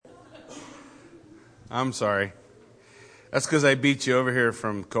I'm sorry. That's because I beat you over here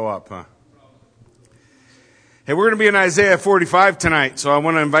from Co-op, huh? Hey, we're going to be in Isaiah 45 tonight, so I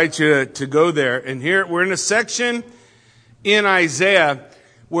want to invite you to go there. And here, we're in a section in Isaiah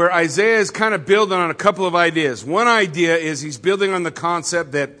where Isaiah is kind of building on a couple of ideas. One idea is he's building on the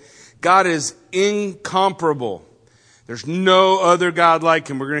concept that God is incomparable. There's no other God like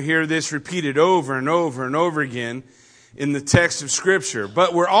him. We're going to hear this repeated over and over and over again in the text of Scripture.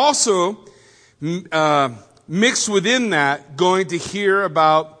 But we're also mixed within that going to hear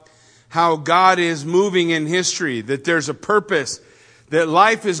about how God is moving in history, that there's a purpose, that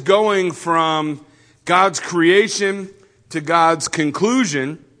life is going from God's creation to God's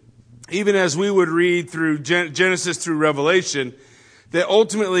conclusion, even as we would read through Genesis through Revelation, that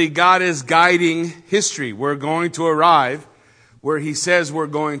ultimately God is guiding history. We're going to arrive where he says we're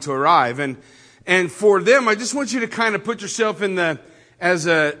going to arrive. And for them, I just want you to kind of put yourself in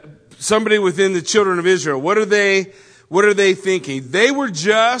somebody within the children of Israel. What are they thinking? They were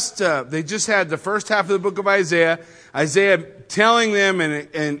they just had the first half of the book of Isaiah telling them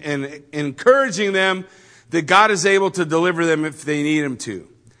and encouraging them that God is able to deliver them if they need him to.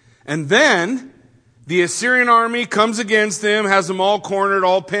 And then the Assyrian army comes against them, has them all cornered,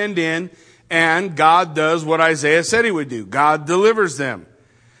 all penned in, and God does what Isaiah said he would do. God delivers them.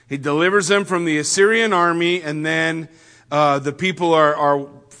 He delivers them from the Assyrian army, and then the people are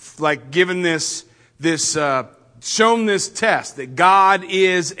like given shown this test that God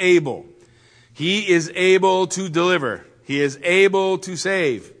is able. He is able to deliver. He is able to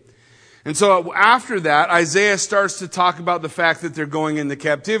save. And so after that, Isaiah starts to talk about the fact that they're going into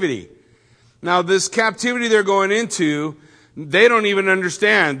captivity. Now, this captivity they're going into, they don't even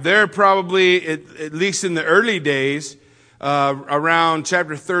understand. They're probably, at least in the early days, around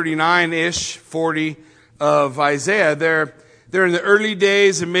chapter 39-ish, 40 of Isaiah, they're in the early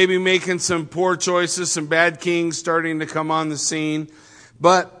days and maybe making some poor choices, some bad kings starting to come on the scene.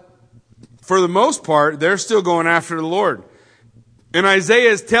 But for the most part, they're still going after the Lord. And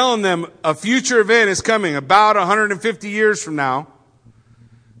Isaiah is telling them a future event is coming. About 150 years from now,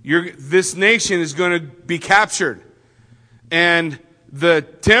 this nation is going to be captured. And the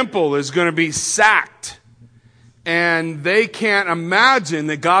temple is going to be sacked. And they can't imagine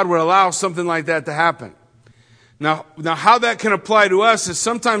that God would allow something like that to happen. Now, how that can apply to us is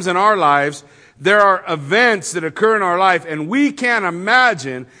sometimes in our lives, there are events that occur in our life, and we can't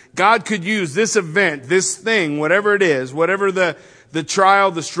imagine God could use this event, this thing, whatever it is, whatever the trial,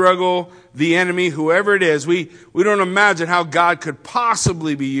 the struggle, the enemy, whoever it is, we don't imagine how God could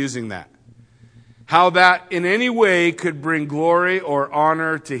possibly be using that. How that in any way could bring glory or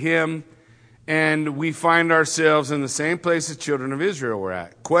honor to him, and we find ourselves in the same place the children of Israel were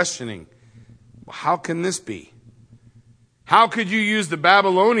at, questioning, how can this be? How could you use the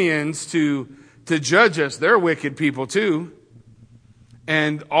Babylonians to judge us? They're wicked people too.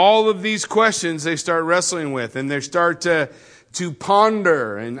 And all of these questions they start wrestling with, and they start to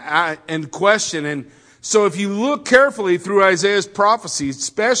ponder and question. And so if you look carefully through Isaiah's prophecies,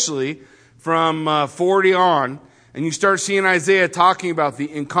 especially from 40 on, and you start seeing Isaiah talking about the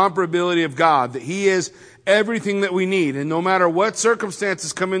incomparability of God, that he is everything that we need. And no matter what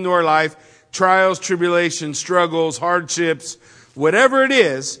circumstances come into our life, trials, tribulations, struggles, hardships, whatever it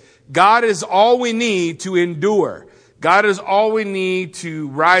is, God is all we need to endure. God is all we need to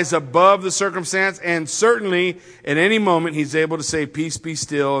rise above the circumstance, and certainly at any moment he's able to say, peace be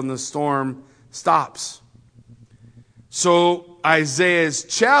still, and the storm stops. So Isaiah's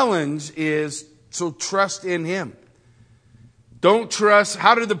challenge is, so trust in him. Don't trust,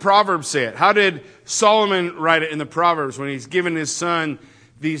 how did the Proverbs say it? How did Solomon write it in the Proverbs when he's given his son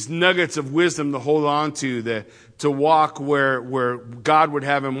these nuggets of wisdom to hold on to walk where God would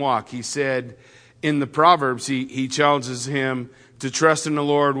have him walk? He said in the Proverbs, he challenges him to trust in the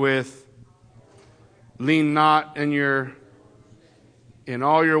Lord with, lean not in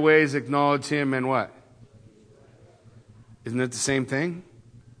all your ways acknowledge him, and what? Isn't it the same thing?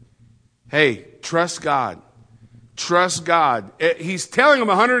 Hey, trust God. Trust God. He's telling him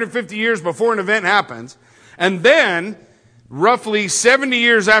 150 years before an event happens, and then roughly 70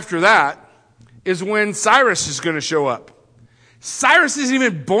 years after that is when Cyrus is going to show up. Cyrus isn't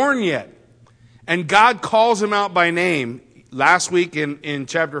even born yet. And God calls him out by name last week in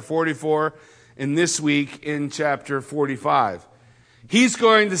chapter 44 and this week in chapter 45. He's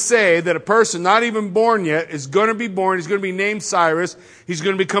going to say that a person not even born yet is going to be born. He's going to be named Cyrus. He's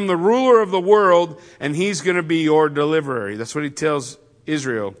going to become the ruler of the world, and he's going to be your deliverer. That's what he tells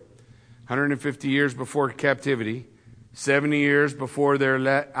Israel 150 years before captivity. 70 years before they're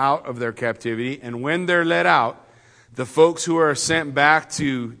let out of their captivity. And when they're let out, the folks who are sent back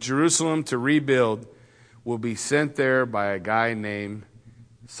to Jerusalem to rebuild, will be sent there by a guy named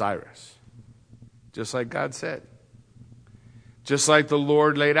Cyrus. Just like God said. Just like the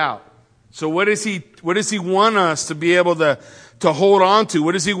Lord laid out. So what does he want us to be able to hold on to?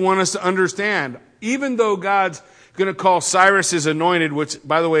 What does he want us to understand? Even though God's going to call Cyrus his anointed, which,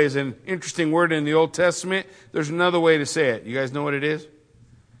 by the way, is an interesting word in the Old Testament, there's another way to say it. You guys know what it is?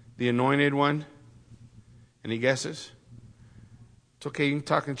 The anointed one? Any guesses? It's okay, you can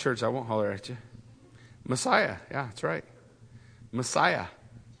talk in church. I won't holler at you. Messiah. Yeah, that's right. Messiah.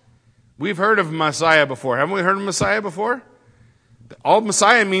 We've heard of Messiah before. Haven't we heard of Messiah before? All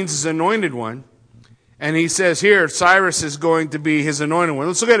Messiah means is anointed one. And he says here, Cyrus is going to be his anointed one.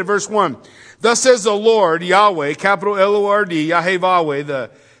 Let's look at it, verse 1. Thus says the Lord, Yahweh, capital L-O-R-D, Yahweh,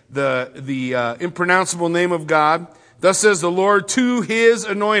 the impronounceable name of God. Thus says the Lord to his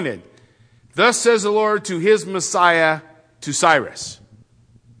anointed. Thus says the Lord to his Messiah, to Cyrus.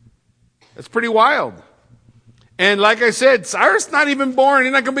 That's pretty wild. And like I said, Cyrus not even born.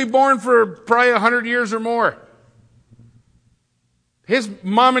 He's not going to be born for probably 100 years or more. His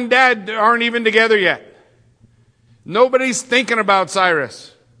mom and dad aren't even together yet. Nobody's thinking about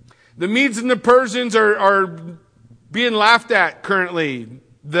Cyrus. The Medes and the Persians are being laughed at currently.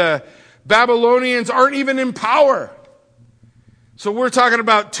 The Babylonians aren't even in power. So we're talking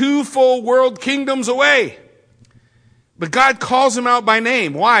about 2 full world kingdoms away. But God calls him out by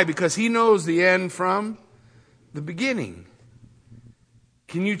name. Why? Because he knows the end from the beginning.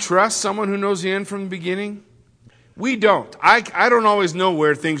 Can you trust someone who knows the end from the beginning? We don't. I don't always know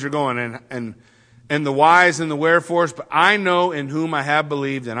where things are going and the whys and the wherefores, but I know in whom I have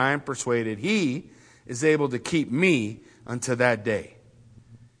believed, and I am persuaded he is able to keep me unto that day.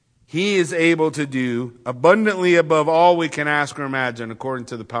 He is able to do abundantly above all we can ask or imagine according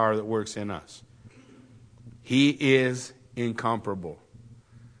to the power that works in us. He is incomparable.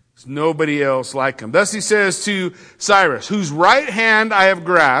 There's nobody else like him. Thus he says to Cyrus, whose right hand I have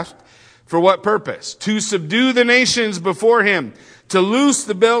grasped. For what purpose? To subdue the nations before him, to loose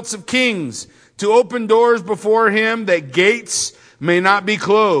the belts of kings, to open doors before him that gates may not be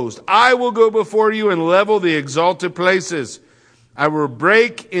closed. I will go before you and level the exalted places. I will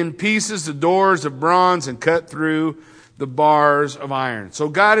break in pieces the doors of bronze and cut through the bars of iron. So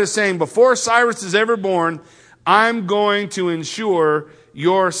God is saying, before Cyrus is ever born, I'm going to ensure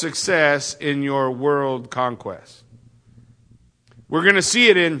your success in your world conquest. We're going to see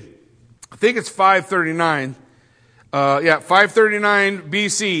it in, I think it's 539. 539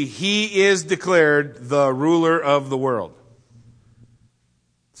 BC. He is declared the ruler of the world.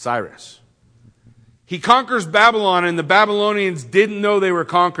 Cyrus. He conquers Babylon, and the Babylonians didn't know they were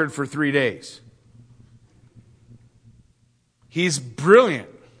conquered for 3 days. He's brilliant.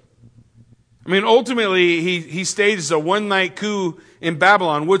 I mean, ultimately, he stages a one-night coup in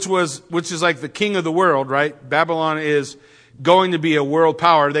Babylon, which is like the king of the world, right? Babylon is going to be a world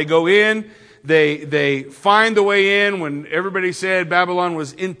power. They go in, they find the way in when everybody said Babylon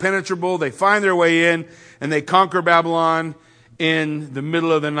was impenetrable. They find their way in, and they conquer Babylon in the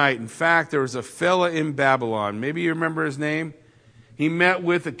middle of the night. In fact, there was a fella in Babylon. Maybe you remember his name. He met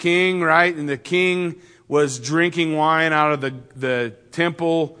with the king, right? And the king was drinking wine out of the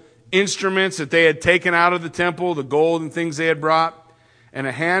temple instruments that they had taken out of the temple, the gold and things they had brought. And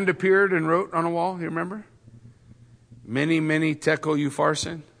a hand appeared and wrote on a wall. You remember? Many, many tekel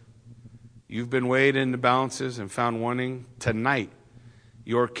upharsin. You've been weighed in the balances and found wanting. Tonight,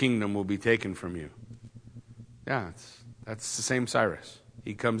 your kingdom will be taken from you. Yeah, that's the same Cyrus.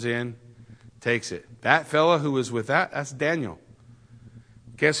 He comes in, takes it. That fella who was with that's Daniel.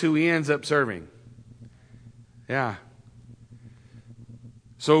 Guess who he ends up serving? Yeah.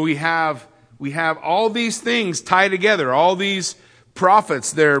 So we have all these things tied together. All these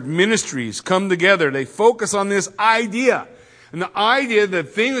prophets, their ministries come together. They focus on this idea. And the idea, the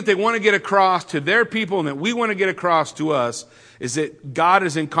thing that they want to get across to their people and that we want to get across to us is that God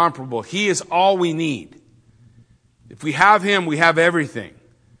is incomparable. He is all we need. If we have him, we have everything.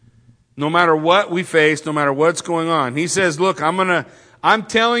 No matter what we face, no matter what's going on. He says, look, I'm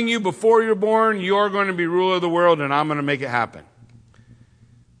telling you before you're born, you're going to be ruler of the world and I'm going to make it happen.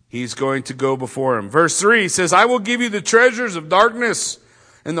 He's going to go before him. Verse 3 says, I will give you the treasures of darkness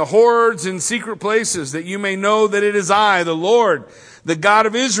and the hoards in secret places, that you may know that it is I, the Lord, the God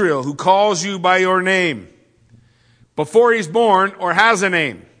of Israel, who calls you by your name. Before he's born or has a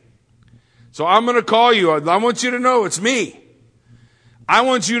name. So I'm going to call you. I want you to know it's me. I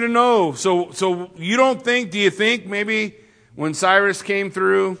want you to know. So you don't think, do you think maybe when Cyrus came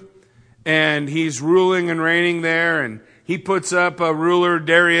through and he's ruling and reigning there and he puts up a ruler,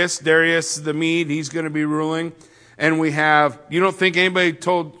 Darius the Mede, he's going to be ruling. And you don't think anybody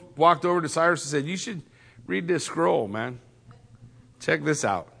walked over to Cyrus and said, you should Read this scroll, man. Check this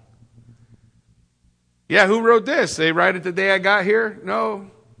out. Yeah, who wrote this? They write it the day I got here?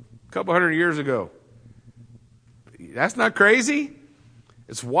 No, a couple hundred years ago. That's not crazy.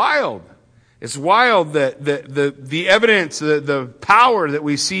 It's wild. It's wild that the evidence, the power that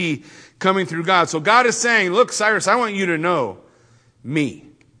we see coming through God. So God is saying, look, Cyrus, I want you to know me.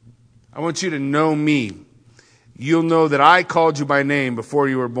 I want you to know me. You'll know that I called you by name before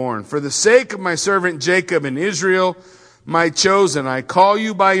you were born. For the sake of my servant Jacob and Israel, my chosen, I call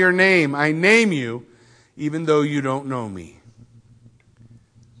you by your name. I name you, even though you don't know me.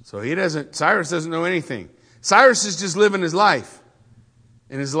 So Cyrus doesn't know anything. Cyrus is just living his life.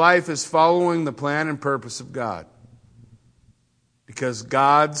 And his life is following the plan and purpose of God. Because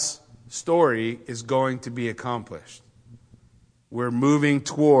God's story is going to be accomplished. We're moving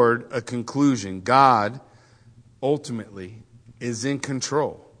toward a conclusion. God ultimately is in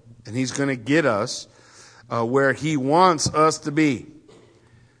control. And He's going to get us where He wants us to be.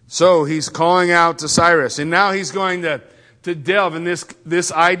 So He's calling out to Cyrus. And now He's going to delve in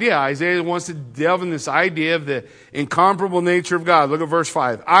this idea. Isaiah wants to delve in this idea of the incomparable nature of God. Look at verse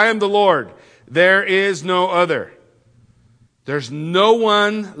 5. I am the Lord. There is no other. There's no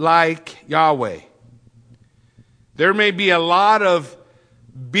one like Yahweh. There may be a lot of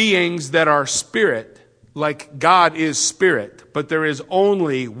beings that are spirit, like God is spirit, but there is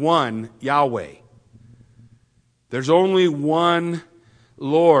only one Yahweh. There's only one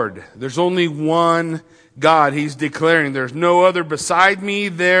Lord. There's only one God. He's declaring, there's no other beside me.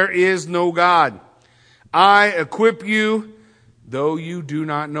 There is no God. I equip you, though you do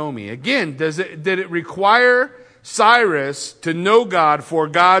not know me. Again, did it require Cyrus to know God for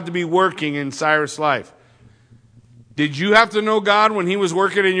God to be working in Cyrus' life? Did you have to know God when He was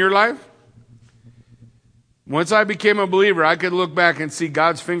working in your life? Once I became a believer, I could look back and see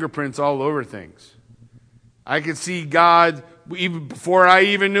God's fingerprints all over things. I could see God even before I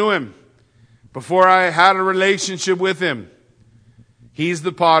even knew Him. Before I had a relationship with Him. He's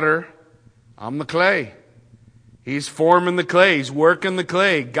the potter. I'm the clay. He's forming the clay. He's working the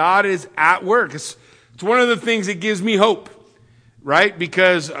clay. God is at work. It's one of the things that gives me hope. Right?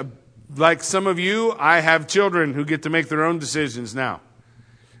 Because like some of you, I have children who get to make their own decisions now.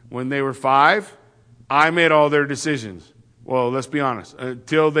 When they were 5, I made all their decisions. Well, let's be honest.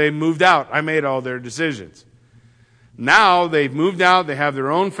 Until they moved out, I made all their decisions. Now they've moved out, they have their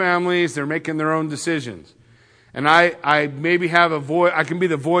own families, they're making their own decisions. And I maybe have I can be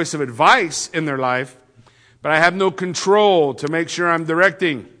the voice of advice in their life, but I have no control to make sure I'm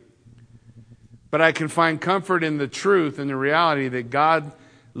directing. But I can find comfort in the truth and the reality that God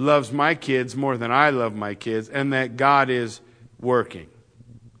loves my kids more than I love my kids, and that God is working.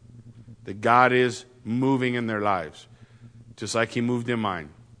 That God is moving in their lives, just like He moved in mine.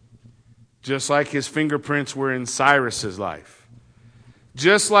 Just like His fingerprints were in Cyrus's life.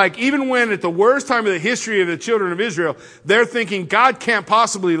 Just like even when at the worst time of the history of the children of Israel, they're thinking God can't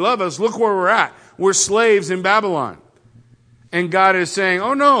possibly love us. Look where we're at. We're slaves in Babylon. And God is saying,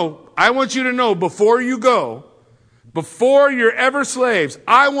 oh no, I want you to know before you go, before you're ever slaves,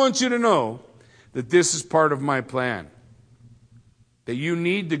 I want you to know that this is part of my plan. That you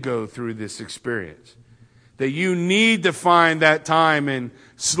need to go through this experience. That you need to find that time in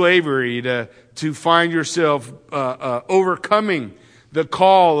slavery to find yourself overcoming the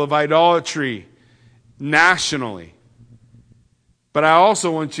call of idolatry nationally. But I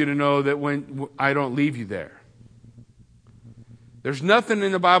also want you to know that when I don't leave you there. There's nothing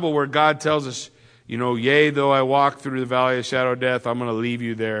in the Bible where God tells us, yea, though I walk through the valley of the shadow of death, I'm going to leave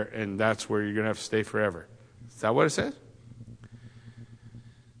you there, and that's where you're going to have to stay forever. Is that what it says?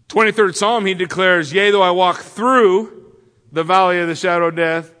 23rd Psalm, he declares, yea, though I walk through the valley of the shadow of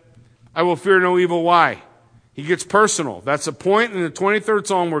death, I will fear no evil. Why? He gets personal. That's a point in the 23rd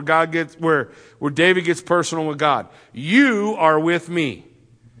Psalm where David gets personal with God. You are with me.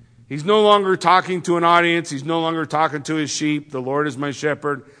 He's no longer talking to an audience. He's no longer talking to his sheep. The Lord is my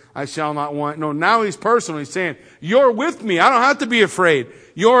shepherd. I shall not want. No, now he's personal. He's saying, you're with me. I don't have to be afraid.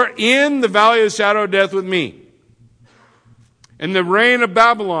 You're in the valley of the shadow of death with me. And the reign of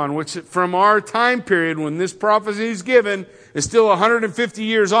Babylon, which from our time period when this prophecy is given is still 150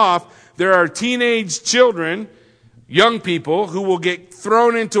 years off, there are teenage children, young people, who will get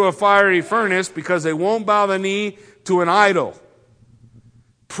thrown into a fiery furnace because they won't bow the knee to an idol.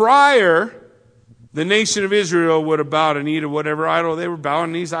 Prior, the nation of Israel would have bowed a knee to whatever idol. They were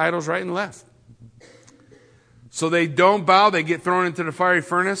bowing these idols right and left. So they don't bow, they get thrown into the fiery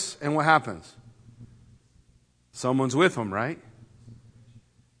furnace, and what happens? Someone's with them, right?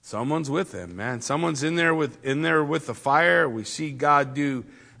 Someone's with them, man. Someone's in there with the fire. We see God do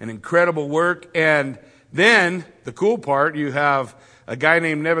an incredible work, and Then, the cool part, you have a guy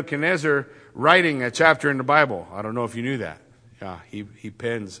named Nebuchadnezzar writing a chapter in the Bible. I don't know if you knew that. Yeah, he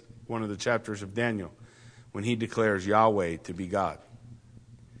pens one of the chapters of Daniel when he declares Yahweh to be God.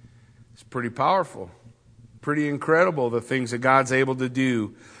 It's pretty powerful, pretty incredible, the things that God's able to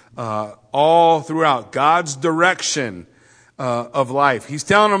do all throughout God's direction of life. He's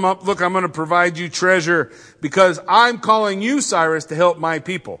telling them, look, I'm going to provide you treasure because I'm calling you, Cyrus, to help my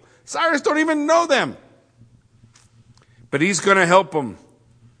people. Cyrus don't even know them. But he's going to help them.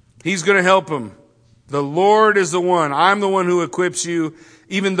 He's going to help them. The Lord is the one. I'm the one who equips you,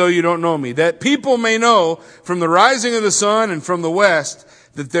 even though you don't know me. That people may know from the rising of the sun and from the west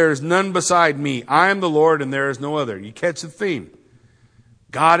that there is none beside me. I am the Lord and there is no other. You catch the theme.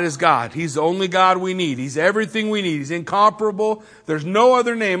 God is God. He's the only God we need. He's everything we need. He's incomparable. There's no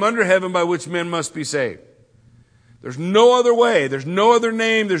other name under heaven by which men must be saved. There's no other way. There's no other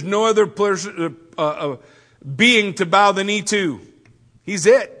name. There's no other being to bow the knee to. He's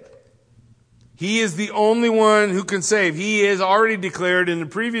it. He is the only one who can save. He is already declared in the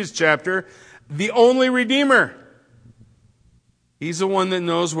previous chapter the only Redeemer. He's the one that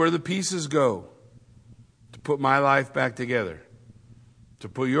knows where the pieces go to put my life back together, to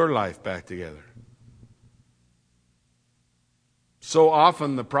put your life back together. So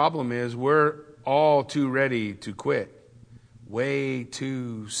often the problem is we're all too ready to quit way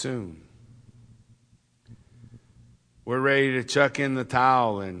too soon. We're ready to chuck in the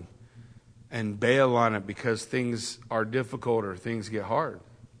towel and bail on it because things are difficult or things get hard.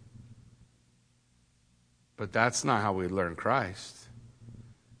 But that's not how we learn Christ.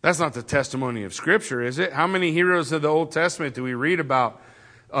 That's not the testimony of Scripture, is it? How many heroes of the Old Testament do we read about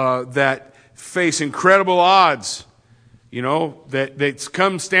that face incredible odds? You know, that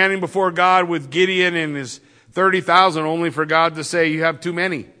come standing before God with Gideon and his 30,000 only for God to say, you have too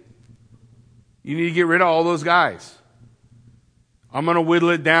many. You need to get rid of all those guys. I'm going to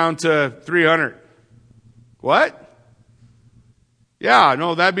whittle it down to 300. What? Yeah,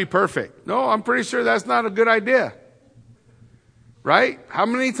 no, that'd be perfect. No, I'm pretty sure that's not a good idea. Right? How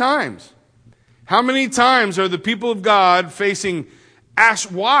many times? How many times are the people of God facing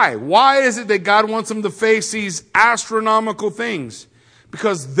why? Why is it that God wants them to face these astronomical things?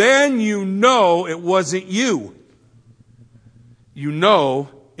 Because then you know it wasn't you. You know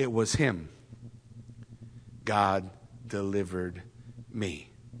it was Him. God delivered me.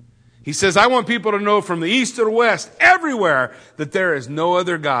 He says, I want people to know from the east to the west, everywhere, that there is no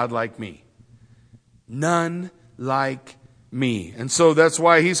other God like me. None like me. And so that's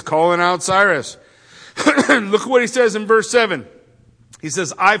why he's calling out Cyrus. Look what he says in verse 7. He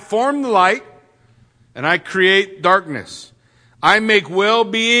says, I form the light and I create darkness. I make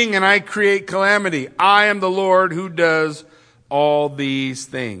well-being and I create calamity. I am the Lord who does all these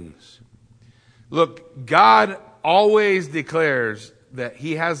things. Look, God always declares that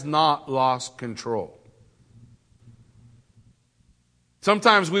He has not lost control.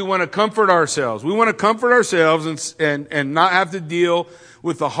 Sometimes we want to comfort ourselves. We want to comfort ourselves and not have to deal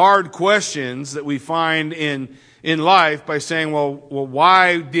with the hard questions that we find in life by saying, well,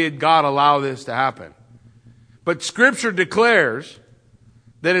 why did God allow this to happen? But Scripture declares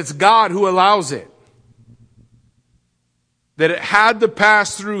that it's God who allows it. That it had to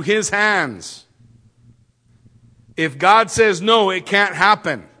pass through His hands. If God says no, it can't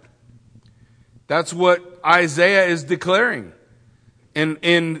happen. That's what Isaiah is declaring.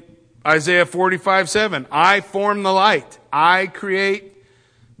 In Isaiah 45:7, I form the light. I create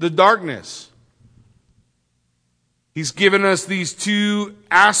the darkness. He's given us these two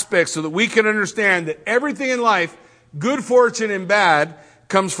aspects so that we can understand that everything in life, good fortune and bad,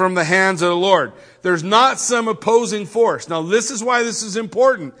 comes from the hands of the Lord. There's not some opposing force. Now, this is why this is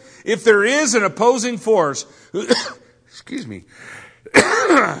important. If there is an opposing force, excuse me,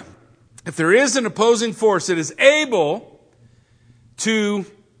 if there is an opposing force that is able to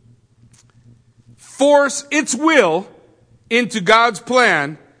force its will into God's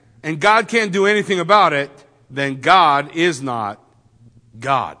plan, and God can't do anything about it, then God is not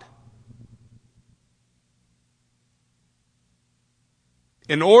God.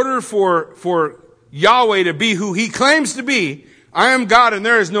 In order for Yahweh to be who He claims to be, I am God and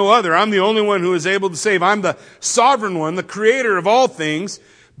there is no other. I'm the only one who is able to save. I'm the sovereign one, the creator of all things,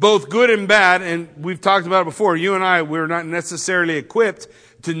 both good and bad. And we've talked about it before. You and I, we're not necessarily equipped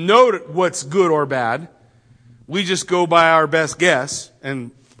to know what's good or bad. We just go by our best guess,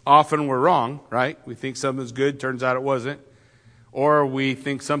 and often we're wrong, right? We think something's good, turns out it wasn't. Or we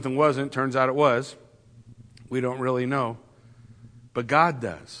think something wasn't, turns out it was. We don't really know. But God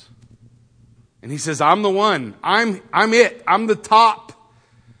does. And He says, I'm the one. I'm it. I'm the top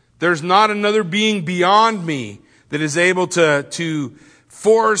There's not another being beyond me that is able to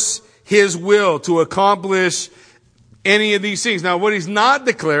force his will to accomplish any of these things. Now, what he's not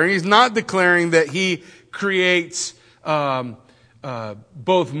declaring that he creates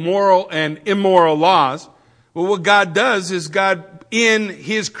both moral and immoral laws. Well, what God does is God, in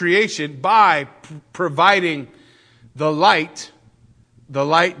his creation, by providing the light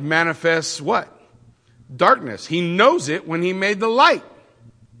manifests what? Darkness. He knows it when he made the light.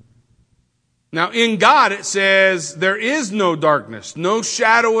 Now, in God, it says there is no darkness, no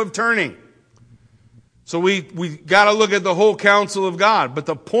shadow of turning. So we got to look at the whole counsel of God. But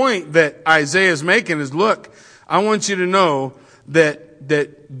the point that Isaiah is making is, look, I want you to know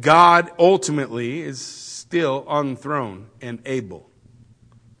that God ultimately is still on the throne and able.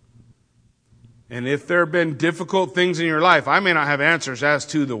 And if there have been difficult things in your life, I may not have answers as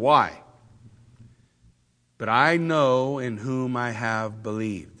to the why. But I know in whom I have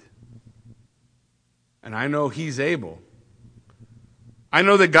believed. And I know he's able. I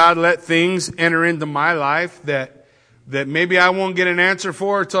know that God let things enter into my life that maybe I won't get an answer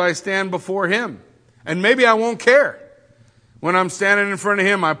for until I stand before him. And maybe I won't care. When I'm standing in front of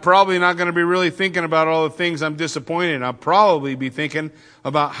him, I'm probably not going to be really thinking about all the things I'm disappointed in. I'll probably be thinking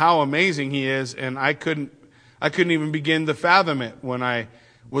about how amazing he is, and I couldn't even begin to fathom it when I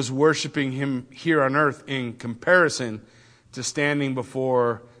was worshiping him here on earth in comparison to standing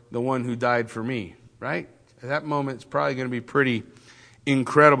before the one who died for me, right? At that moment, it's probably going to be pretty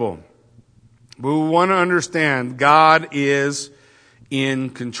incredible. But we want to understand God is in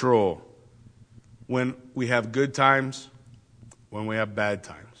control. When we have good times, when we have bad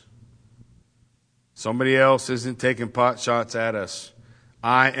times. Somebody else isn't taking pot shots at us.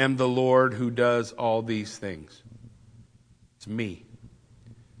 I am the Lord who does all these things. It's me.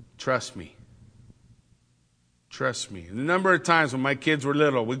 Trust me. Trust me. The number of times when my kids were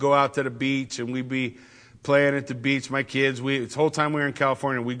little, we'd go out to the beach and we'd be playing at the beach. My kids, the whole time we were in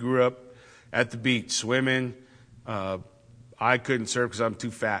California, we grew up at the beach, swimming. I couldn't surf because I'm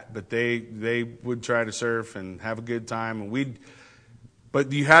too fat, but they would try to surf and have a good time.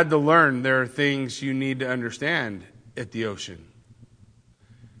 But you had to learn there are things you need to understand at the ocean.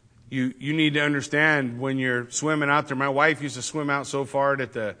 You need to understand when you're swimming out there. My wife used to swim out so far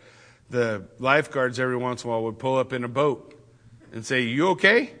that the lifeguards every once in a while would pull up in a boat and say, "You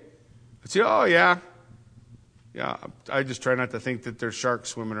okay?" I'd say, "Oh, yeah. Yeah, I just try not to think that there's sharks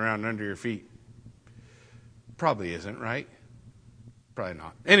swimming around under your feet." Probably isn't, right? Probably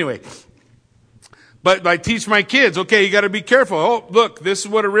not. Anyway, but I teach my kids, okay, you got to be careful. Oh, look, this is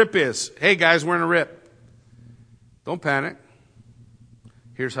what a rip is. Hey, guys, we're in a rip. Don't panic.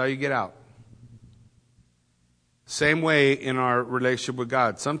 Here's how you get out. Same way in our relationship with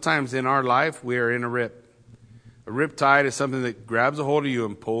God. Sometimes in our life, we are in a rip. A rip tide is something that grabs a hold of you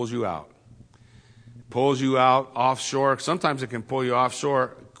and pulls you out. Pulls you out offshore. Sometimes it can pull you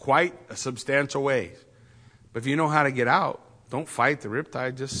offshore quite a substantial way. But if you know how to get out, don't fight the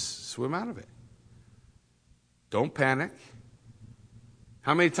riptide, just swim out of it. Don't panic.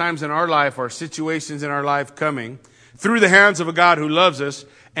 How many times in our life are situations in our life coming through the hands of a God who loves us,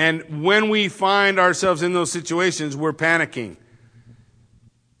 and when we find ourselves in those situations, we're panicking?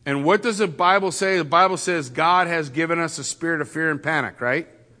 And what does the Bible say? The Bible says God has given us a spirit of fear and panic, right?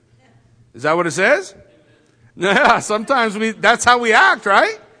 Is that what it says? Yeah, sometimes that's how we act,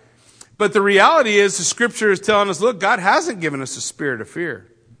 right? But the reality is the scripture is telling us, look, God hasn't given us a spirit of fear.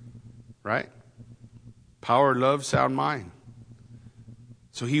 Right? Power, love, sound mind.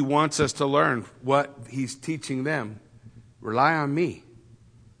 So he wants us to learn what he's teaching them. Rely on me.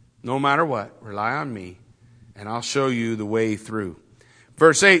 No matter what, rely on me, and I'll show you the way through.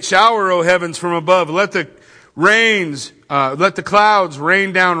 Verse 8, shower, O heavens, from above. Let the clouds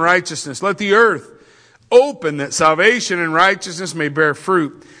rain down righteousness. Let the earth open that salvation and righteousness may bear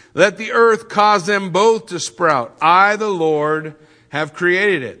fruit. Let the earth cause them both to sprout. I, the Lord, have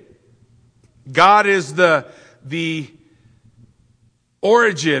created it. God is the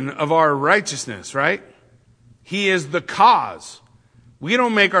origin of our righteousness, right? He is the cause. We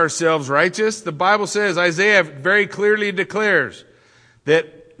don't make ourselves righteous. The Bible says, Isaiah very clearly declares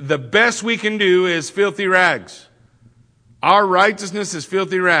that the best we can do is filthy rags. Our righteousness is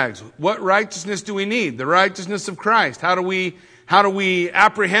filthy rags. What righteousness do we need? The righteousness of Christ. How do we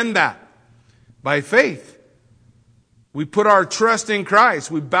apprehend that? By faith. We put our trust in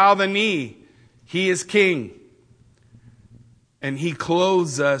Christ. We bow the knee. He is King. And he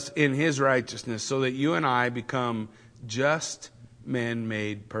clothes us in his righteousness so that you and I become just men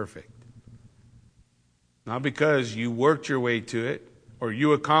made perfect. Not because you worked your way to it or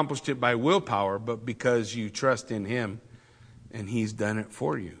you accomplished it by willpower, but because you trust in him and he's done it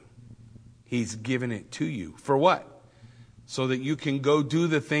for you. He's given it to you. For what? So that you can go do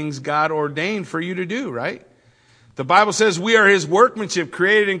the things God ordained for you to do, right? The Bible says we are His workmanship,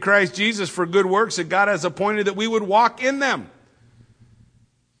 created in Christ Jesus for good works that God has appointed that we would walk in them.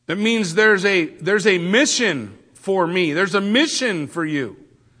 That means there's a mission for me. There's a mission for you.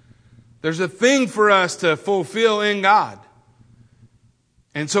 There's a thing for us to fulfill in God.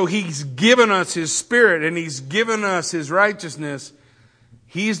 And so He's given us His Spirit and He's given us His righteousness.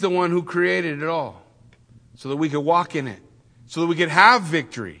 He's the one who created it all so that we could walk in it, so that we could have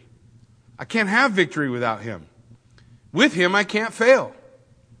victory. I can't have victory without Him. With Him, I can't fail.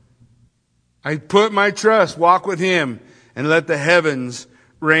 I put my trust, walk with Him, and let the heavens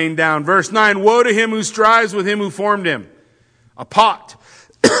rain down. Verse 9, woe to him who strives with Him who formed him. A pot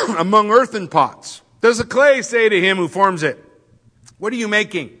among earthen pots. Does the clay say to him who forms it, what are you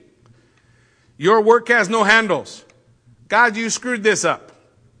making? Your work has no handles. God, you screwed this up.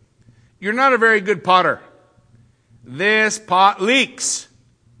 You're not a very good potter. This pot leaks.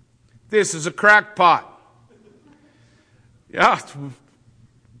 This is a cracked pot. Yeah.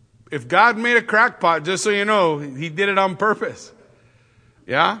 If God made a cracked pot, just so you know, He did it on purpose.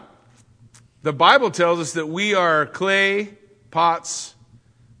 Yeah? The Bible tells us that we are clay pots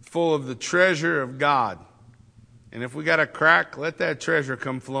full of the treasure of God. And if we got a crack, let that treasure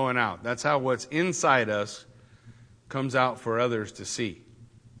come flowing out. That's how what's inside us comes out for others to see.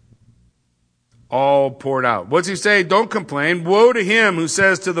 All poured out. What's He say? Don't complain. Woe to him who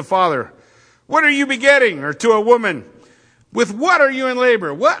says to the father, what are you begetting? Or to a woman, with what are you in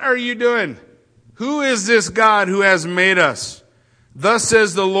labor? What are you doing? Who is this God who has made us? Thus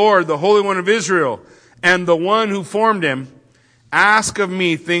says the Lord, the Holy One of Israel, and the one who formed him, ask of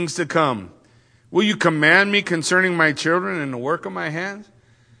me things to come. Will you command me concerning my children and the work of my hands?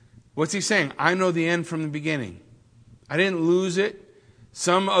 What's He saying? I know the end from the beginning. I didn't lose it.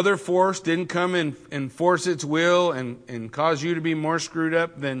 Some other force didn't come and force its will and cause you to be more screwed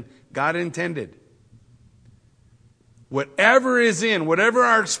up than God intended. Whatever is in, whatever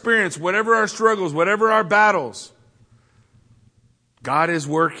our experience, whatever our struggles, whatever our battles, God is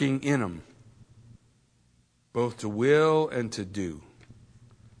working in them, both to will and to do,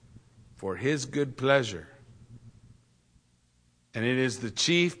 for His good pleasure. And it is the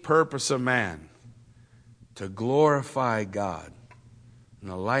chief purpose of man to glorify God in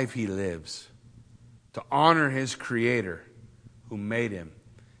the life he lives, to honor his Creator who made him,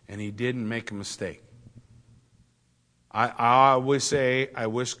 and He didn't make a mistake. I always say, I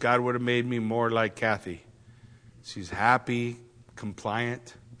wish God would have made me more like Kathy. She's happy,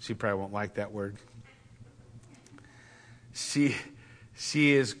 compliant. She probably won't like that word. She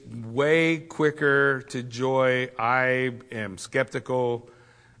is way quicker to joy. I am skeptical,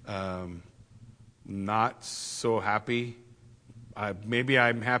 not so happy. Maybe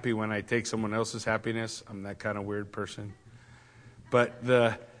I'm happy when I take someone else's happiness. I'm that kind of weird person. But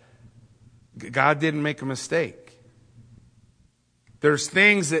God didn't make a mistake. There's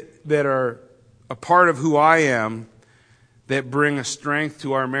things that are a part of who I am that bring a strength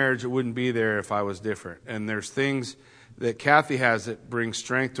to our marriage that wouldn't be there if I was different. And there's things that Kathy has that bring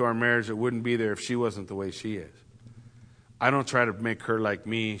strength to our marriage that wouldn't be there if she wasn't the way she is. I don't try to make her like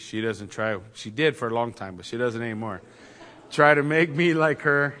me. She doesn't try. She did for a long time, but she doesn't anymore. Try to make me like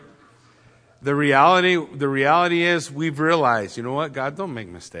her. The reality is we've realized, you know what? God don't make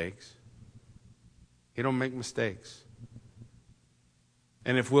mistakes. He don't make mistakes.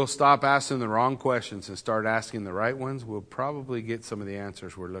 And if we'll stop asking the wrong questions and start asking the right ones, we'll probably get some of the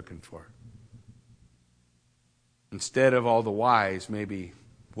answers we're looking for. Instead of all the whys, maybe,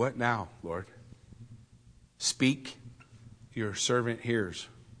 what now, Lord? Speak, your servant hears.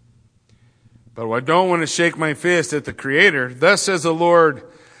 But I don't want to shake my fist at the Creator. Thus says the Lord,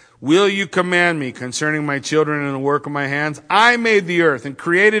 will you command me concerning my children and the work of my hands? I made the earth and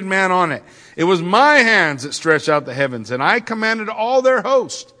created man on it. It was my hands that stretched out the heavens, and I commanded all their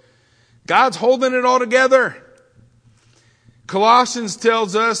host. God's holding it all together. Colossians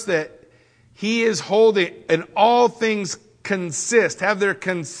tells us that He is holding, and all things have their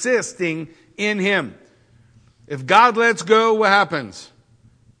consisting in Him. If God lets go, what happens?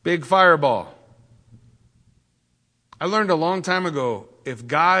 Big fireball. I learned a long time ago, if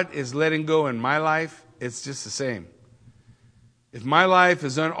God is letting go in my life, it's just the same. If my life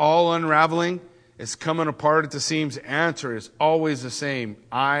is all unraveling, it's coming apart at the seams, the answer is always the same.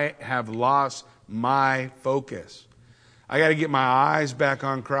 I have lost my focus. I got to get my eyes back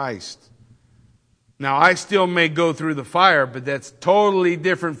on Christ. Now, I still may go through the fire, but that's totally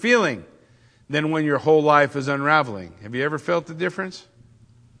different feeling than when your whole life is unraveling. Have you ever felt the difference?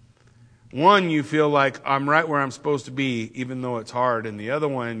 One, you feel like I'm right where I'm supposed to be, even though it's hard. And the other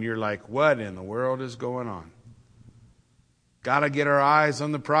one, you're like, what in the world is going on? Got to get our eyes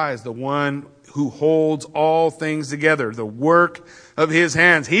on the prize, the one who holds all things together, the work of his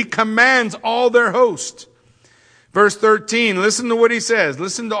hands. He commands all their host. Verse 13, listen to what he says.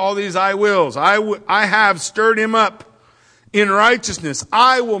 Listen to all these I wills. I have stirred him up in righteousness.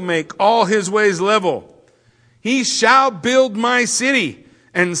 I will make all his ways level. He shall build my city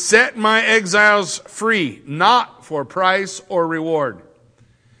and set my exiles free, not for price or reward.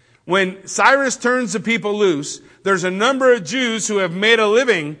 When Cyrus turns the people loose, there's a number of Jews who have made a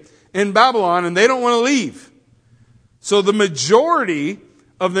living in Babylon and they don't want to leave. So the majority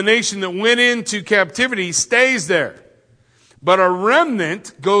of the nation that went into captivity stays there. But a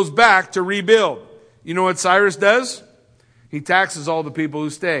remnant goes back to rebuild. You know what Cyrus does? He taxes all the people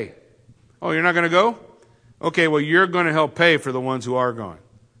who stay. Oh, you're not going to go? Okay, well, you're going to help pay for the ones who are gone.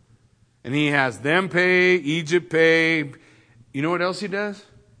 And he has them pay, Egypt pay. You know what else he does?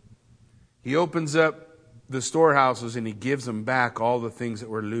 He opens up the storehouses and he gives them back all the things that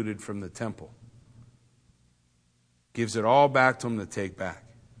were looted from the temple. Gives it all back to them to take back.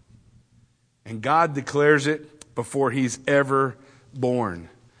 And God declares it before he's ever born.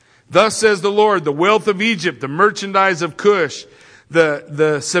 Thus says the Lord, the wealth of Egypt, the merchandise of Cush,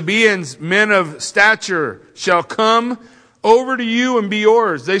 the Sabaeans, men of stature, shall come over to you and be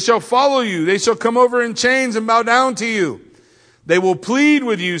yours. They shall follow you. They shall come over in chains and bow down to you. They will plead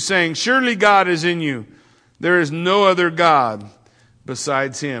with you, saying, surely God is in you. There is no other God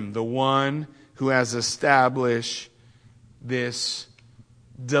besides him, the one who has established this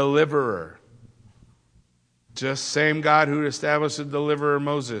deliverer. Just same God who established the deliverer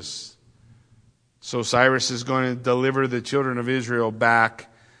Moses. So Cyrus is going to deliver the children of Israel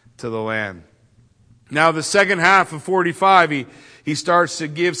back to the land. Now the second half of 45, he starts to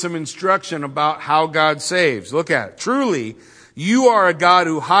give some instruction about how God saves. Look at it. Truly, you are a God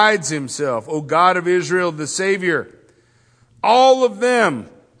who hides himself, O God of Israel, the Savior. All of them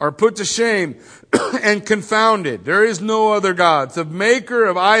are put to shame and confounded. There is no other God. The maker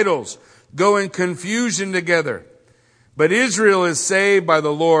of idols go in confusion together. But Israel is saved by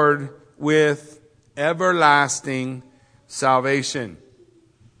the Lord with everlasting salvation.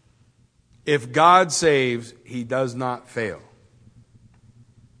 If God saves, he does not fail.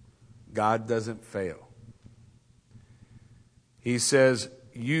 God doesn't fail. He says,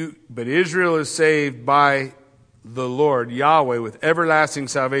 but Israel is saved by the Lord, Yahweh, with everlasting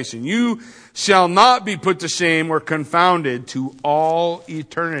salvation. You shall not be put to shame or confounded to all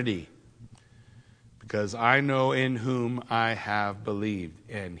eternity. Because I know in whom I have believed,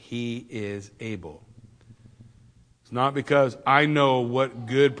 and he is able. It's not because I know what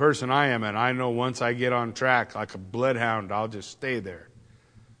good person I am, and I know once I get on track like a bloodhound, I'll just stay there.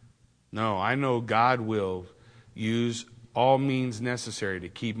 No, I know God will use all means necessary to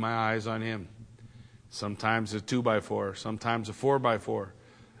keep my eyes on him. Sometimes a 2x4, sometimes a 4x4.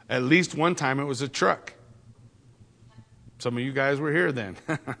 At least one time it was a truck. Some of you guys were here then.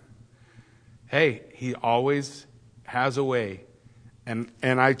 Hey, he always has a way. And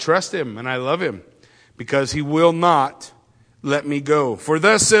I trust him and I love him because he will not let me go. For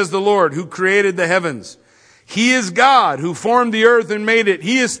thus says the Lord who created the heavens. He is God who formed the earth and made it.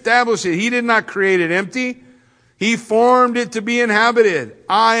 He established it. He did not create it empty. He formed it to be inhabited.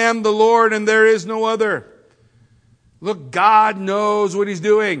 I am the Lord and there is no other. Look, God knows what he's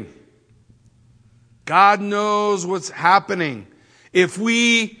doing. God knows what's happening. If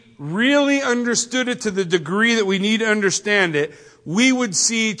we really understood it to the degree that we need to understand it, we would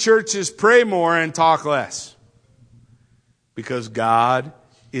see churches pray more and talk less. Because God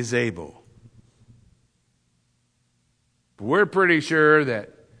is able. But we're pretty sure that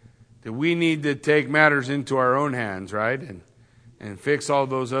we need to take matters into our own hands, right? And fix all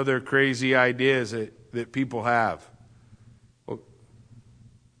those other crazy ideas that people have. Well,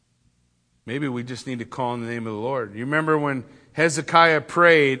 maybe we just need to call on the name of the Lord. You remember when Hezekiah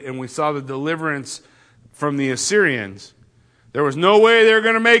prayed and we saw the deliverance from the Assyrians? There was no way they were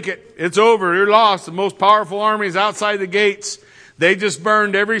going to make it. It's over. You're lost. The most powerful army is outside the gates. They just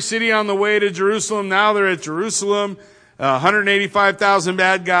burned every city on the way to Jerusalem. Now they're at Jerusalem. 185,000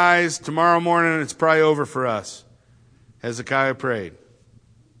 bad guys. Tomorrow morning it's probably over for us. Hezekiah prayed.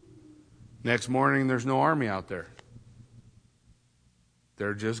 Next morning there's no army out there.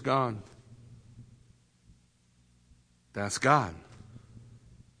 They're just gone. That's God.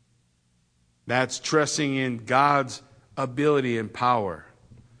 That's trusting in God's ability and power.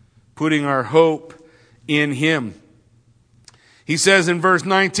 Putting our hope in him. He says in verse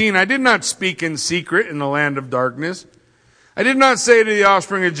 19, I did not speak in secret in the land of darkness. I did not say to the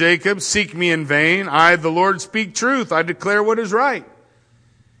offspring of Jacob, seek me in vain. I, the Lord, speak truth. I declare what is right.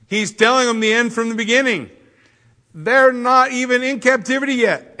 He's telling them the end from the beginning. They're not even in captivity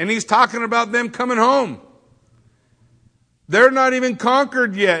yet. And he's talking about them coming home. They're not even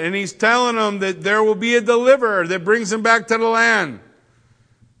conquered yet. And he's telling them that there will be a deliverer that brings them back to the land.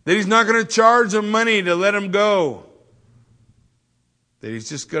 That he's not going to charge them money to let them go. That he's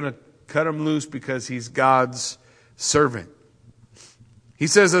just going to cut them loose because he's God's servant. He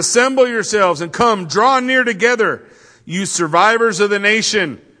says, assemble yourselves and come, draw near together, you survivors of the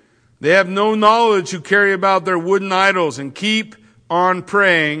nation. They have no knowledge who carry about their wooden idols, and keep on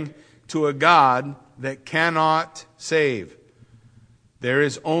praying to a God that cannot save. There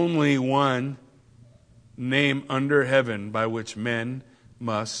is only one name under heaven by which men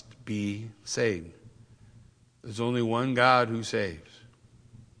must be saved. There's only one God who saves.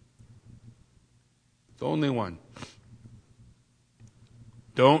 The only one.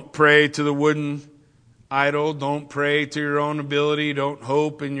 Don't pray to the wooden idol. Don't pray to your own ability. Don't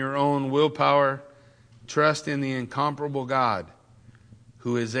hope in your own willpower. Trust in the incomparable God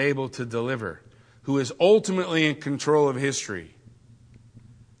who is able to deliver, who is ultimately in control of history.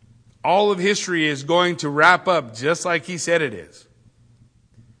 All of history is going to wrap up just like he said it is.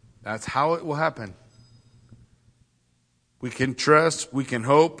 That's how it will happen. We can trust, we can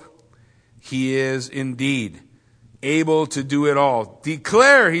hope. He is indeed able to do it all.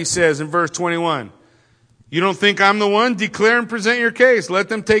 Declare, he says in verse 21. You don't think I'm the one? Declare and present your case. Let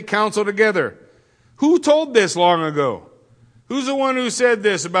them take counsel together. Who told this long ago? Who's the one who said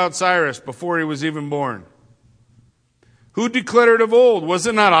this about Cyrus before he was even born? Who declared it of old? Was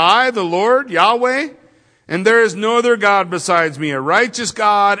it not I, the Lord, Yahweh? And there is no other God besides me, a righteous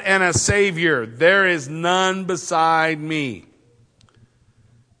God and a Savior. There is none beside me.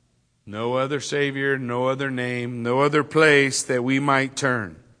 No other Savior, no other name, no other place that we might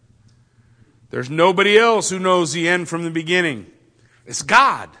turn. There's nobody else who knows the end from the beginning. It's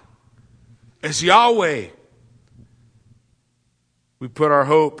God. It's Yahweh. We put our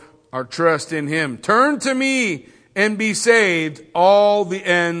hope, our trust in Him. Turn to me and be saved, all the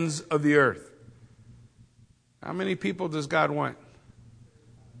ends of the earth. How many people does God want?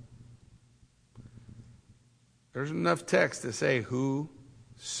 There's enough text to say whosoever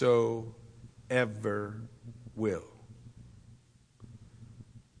will.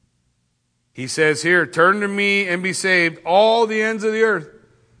 He says here, turn to me and be saved, all the ends of the earth.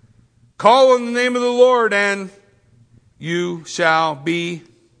 Call on the name of the Lord and you shall be.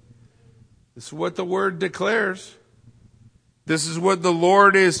 This is what the word declares. This is what the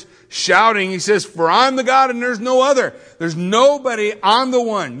Lord is shouting. He says, for I'm the God and there's no other. There's nobody. I'm the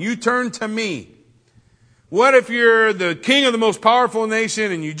one. You turn to me. What if you're the king of the most powerful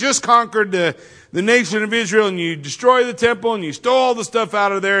nation and you just conquered the nation of Israel and you destroy the temple and you stole all the stuff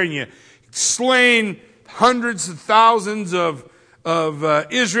out of there and you slain hundreds of thousands of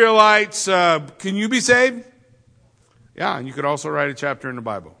Israelites. Can you be saved? Yeah, and you could also write a chapter in the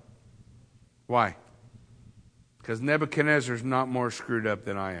Bible. Why? Because Nebuchadnezzar's not more screwed up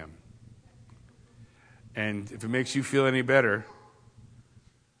than I am. And if it makes you feel any better,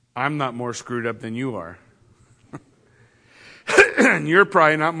 I'm not more screwed up than you are. And you're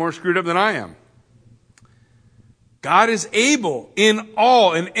probably not more screwed up than I am. God is able in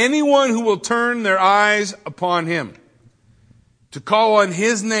all, and anyone who will turn their eyes upon Him, to call on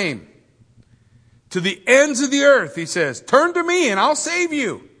His name, to the ends of the earth, He says, turn to me and I'll save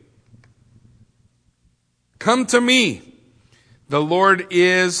you. Come to me. The Lord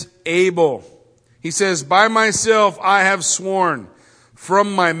is able. He says, by myself I have sworn.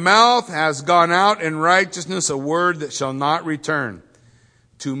 From my mouth has gone out in righteousness a word that shall not return.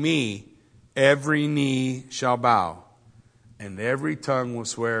 To me every knee shall bow, and every tongue will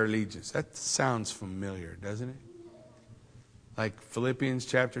swear allegiance. That sounds familiar, doesn't it? Like Philippians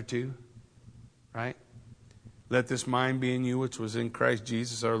chapter 2, right? Let this mind be in you which was in Christ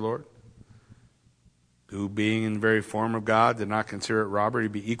Jesus our Lord, who being in the very form of God did not consider it robbery to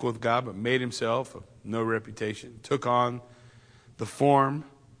be equal with God, but made himself of no reputation, took on the form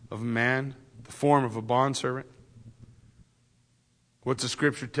of a man, the form of a bondservant. What's the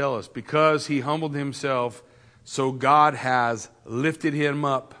scripture tell us? Because he humbled himself, so God has lifted him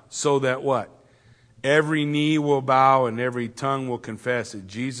up so that what? Every knee will bow and every tongue will confess that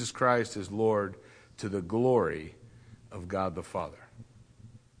Jesus Christ is Lord, to the glory of God the Father.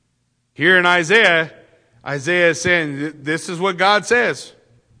 Here in Isaiah is saying, this is what God says.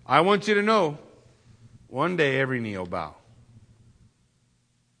 I want you to know, one day every knee will bow.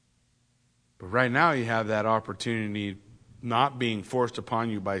 But right now you have that opportunity not being forced upon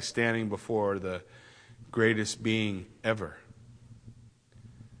you by standing before the greatest being ever.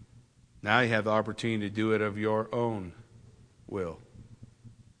 Now you have the opportunity to do it of your own will.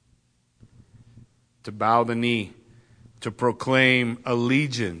 To bow the knee, to proclaim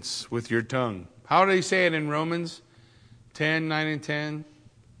allegiance with your tongue. How do they say it in Romans 10, 9 and 10?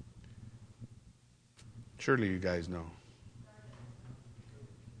 Surely you guys know.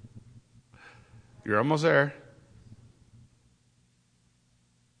 You're almost there.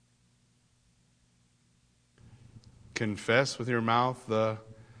 Confess with your mouth the...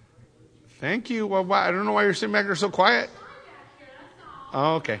 Thank you. Well, I don't know why you're sitting back there so quiet.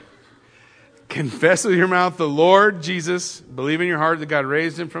 Oh, okay. Confess with your mouth the Lord Jesus. Believe in your heart that God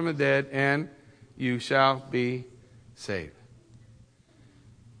raised him from the dead, and you shall be saved.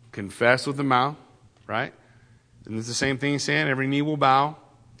 Confess with the mouth, right? And it's the same thing he's saying. Every knee will bow.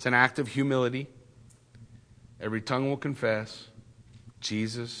 It's an act of humility. Every tongue will confess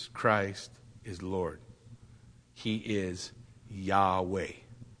Jesus Christ is Lord. He is Yahweh.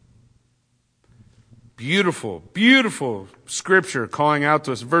 Beautiful, beautiful scripture calling out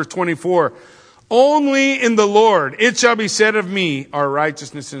to us. Verse 24, only in the Lord it shall be said of me are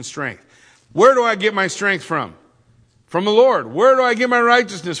righteousness and strength. Where do I get my strength from? From the Lord. Where do I get my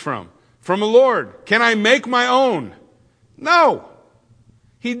righteousness from? From the Lord. Can I make my own? No.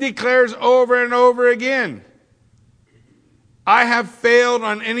 He declares over and over again, I have failed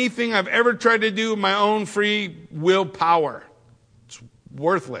on anything I've ever tried to do with my own free will power. It's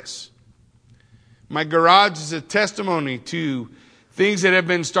worthless. My garage is a testimony to things that have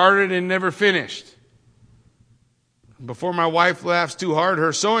been started and never finished. Before my wife laughs too hard,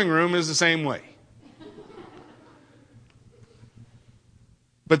 her sewing room is the same way.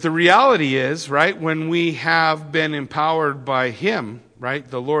 But the reality is, right, when we have been empowered by Him, right,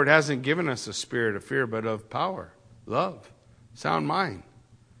 the Lord hasn't given us a spirit of fear, but of power, love, sound mind.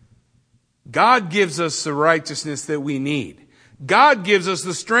 God gives us the righteousness that we need. God gives us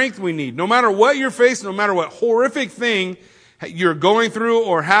the strength we need. No matter what you're facing, no matter what horrific thing you're going through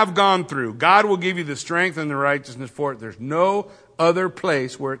or have gone through, God will give you the strength and the righteousness for it. There's no other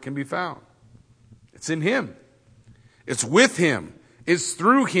place where it can be found. It's in Him. It's with Him. It's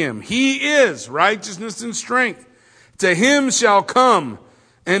through Him. He is righteousness and strength. To Him shall come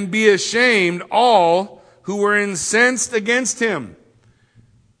and be ashamed all who were incensed against Him.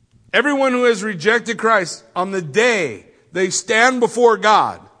 Everyone who has rejected Christ on the day they stand before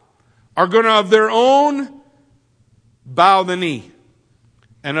God are going to of their own bow the knee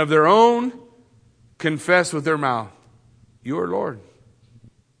and of their own confess with their mouth, you are Lord,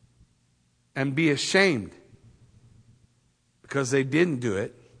 and be ashamed because they didn't do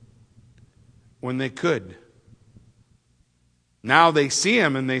it when they could. Now they see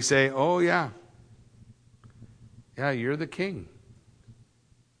Him and they say, oh yeah, you're the King.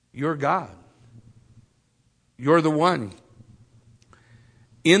 You're God. You're the one.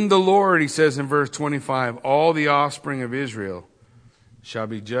 In the Lord, he says in verse 25, all the offspring of Israel shall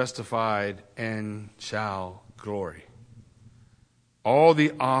be justified and shall glory. All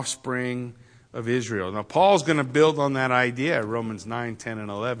the offspring of Israel. Now, Paul's going to build on that idea, Romans 9, 10, and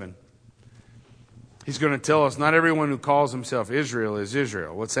 11. He's going to tell us not everyone who calls himself Israel is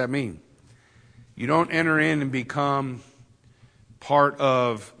Israel. What's that mean? You don't enter in and become part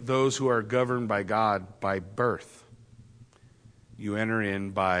of those who are governed by God by birth. You enter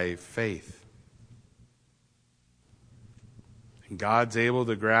in by faith. And God's able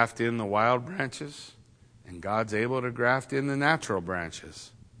to graft in the wild branches, and God's able to graft in the natural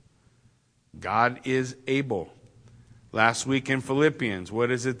branches. God is able. Last week in Philippians, what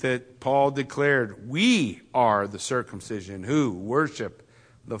is it that Paul declared? We are the circumcision who worship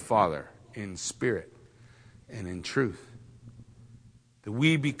the Father in spirit and in truth. That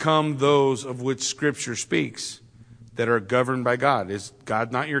we become those of which Scripture speaks, that are governed by God. Is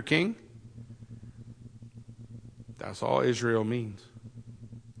God not your king? That's all Israel means.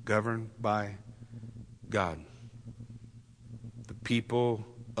 Governed by God. The people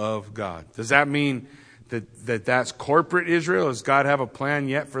of God. Does that mean that that's corporate Israel? Does God have a plan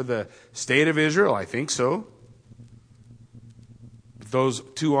yet for the state of Israel? I think so. But those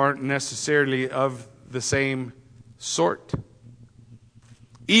two aren't necessarily of the same sort.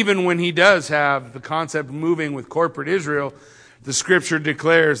 Even when he does have the concept moving with corporate Israel, the Scripture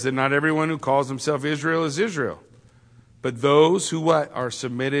declares that not everyone who calls himself Israel is Israel, but those who what? Are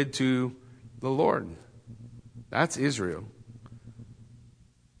submitted to the Lord. That's Israel.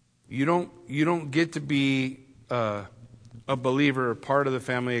 You don't get to be a believer, a part of the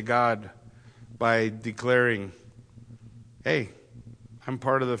family of God, by declaring, hey, I'm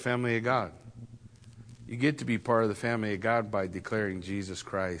part of the family of God. You get to be part of the family of God by declaring Jesus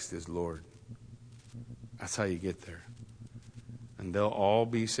Christ is Lord. That's how you get there. And they'll all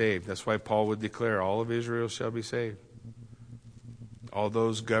be saved. That's why Paul would declare, all of Israel shall be saved. All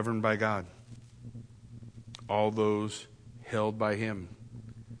those governed by God. All those held by Him.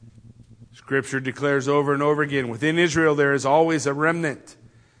 Scripture declares over and over again, within Israel there is always a remnant,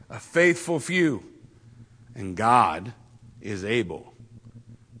 a faithful few. And God is able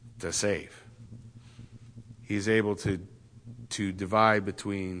to save. He's able to divide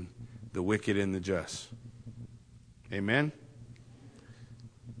between the wicked and the just. Amen?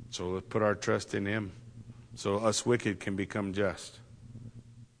 So let's put our trust in Him so us wicked can become just.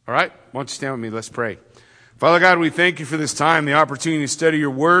 All right? Why don't you stand with me? Let's pray. Father God, we thank You for this time, the opportunity to study Your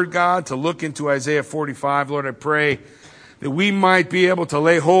Word, God, to look into Isaiah 45. Lord, I pray that we might be able to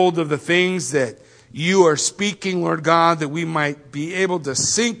lay hold of the things that You are speaking, Lord God, that we might be able to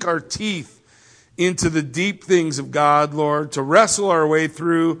sink our teeth into the deep things of God, Lord, to wrestle our way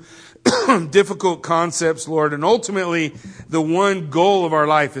through difficult concepts, Lord. And ultimately, the one goal of our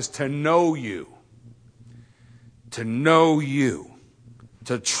life is to know You. To know You.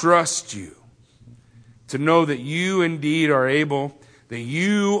 To trust You. To know that You indeed are able, that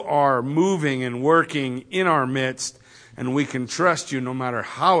You are moving and working in our midst, and we can trust You no matter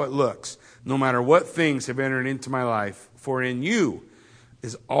how it looks, no matter what things have entered into my life. For in You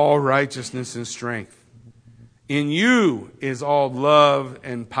is all righteousness and strength. In You is all love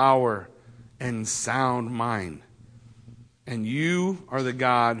and power and sound mind. And You are the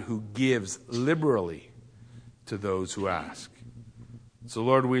God who gives liberally to those who ask. So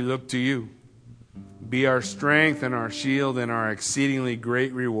Lord, we look to You. Be our strength and our shield and our exceedingly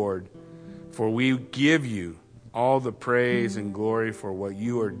great reward. For we give You all the praise and glory for what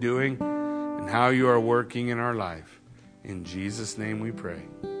You are doing and how You are working in our life. In Jesus' name we pray.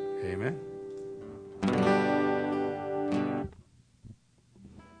 Amen.